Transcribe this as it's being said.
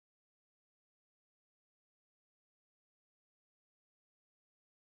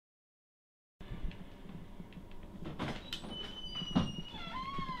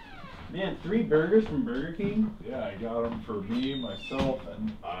Man, 3 burgers from Burger King? Yeah, I got them for me, myself,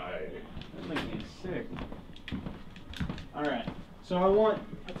 and I. That makes me sick. Alright, so I want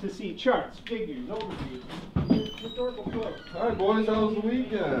to see charts, figures, overviews, historical quotes. Alright, boys, how was the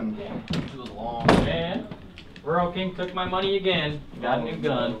weekend? It was long, man. Burrow King took my money again. Got a new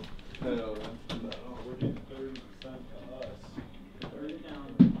gun. No, we're getting 30% to us. 30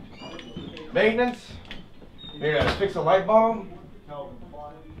 down. Maintenance? Here, guys, fix a light bulb?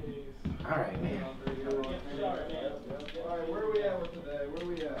 Alright, man. Alright, where are we at with today? Where are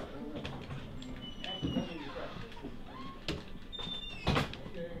we at?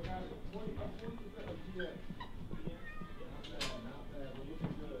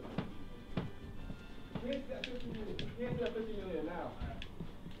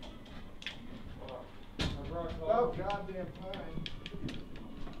 Oh, goddamn fine.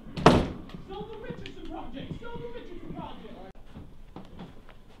 Sell the Richardson project! Sell the Richardson project!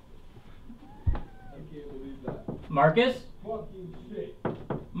 I can't believe that. Marcus? Fucking shit.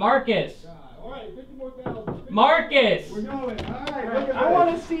 Marcus! Alright, 50 more thousand. Marcus! We're going. Alright, look at I want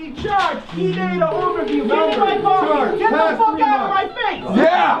to see charts, key data overview. Give me my phone. Get the fuck out of my face!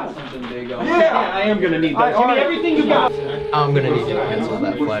 Yeah! Something big on. Yeah! I am gonna need that. Give me everything you got. I'm gonna need you to cancel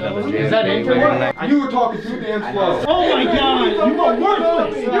that flight out of JFK. Is that intern? You were talking too damn slow. Oh my god, you are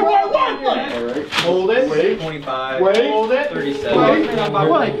worthless! You are worthless! Hold it. Wait. 25. Wait. Hold it. 37.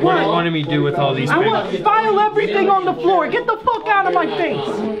 What? What? wanted me to do with all these I want to file everything on the floor. Get the fuck out of my face.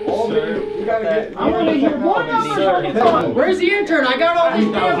 You gotta get. I want to hear one other song. Where's the intern? I got all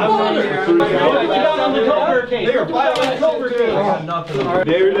these damn folders! What you got on the Cobra case? They are filing the Cobra case.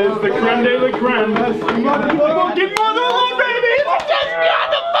 There it is, the creme de la creme. Fucking motherland, baby! Let's just be on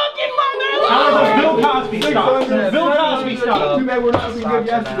the fucking motherland! How about Bill Cosby stuff? Bill Cosby stuff. Too bad we're not so good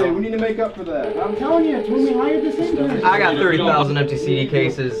yesterday. We need to make up for that. I'm telling you, it's when we hired the same guy. I got 30,000 empty CD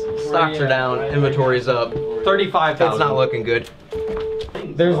cases. Stocks are down. Inventory's up. 35,000. It's not looking good.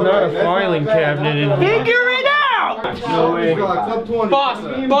 There's not a filing cabinet in here. Figure it out! No way. Boss!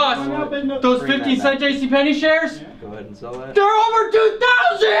 Those 50-cent JCPenney shares? Go ahead and sell that. They're over 2,000!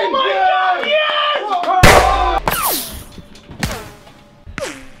 Oh my god, yes!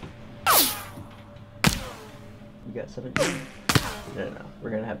 You got 17? No. We're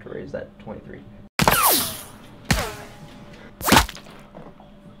gonna have to raise that to 23.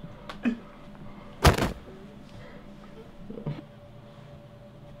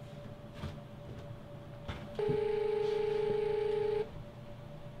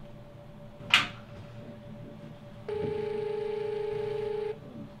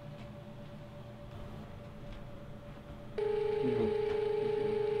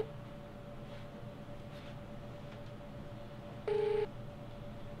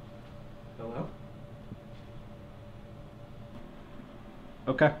 Hello?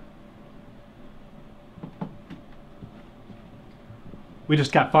 Okay. We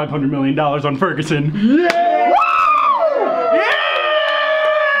just got $500 million on Ferguson. Yeah!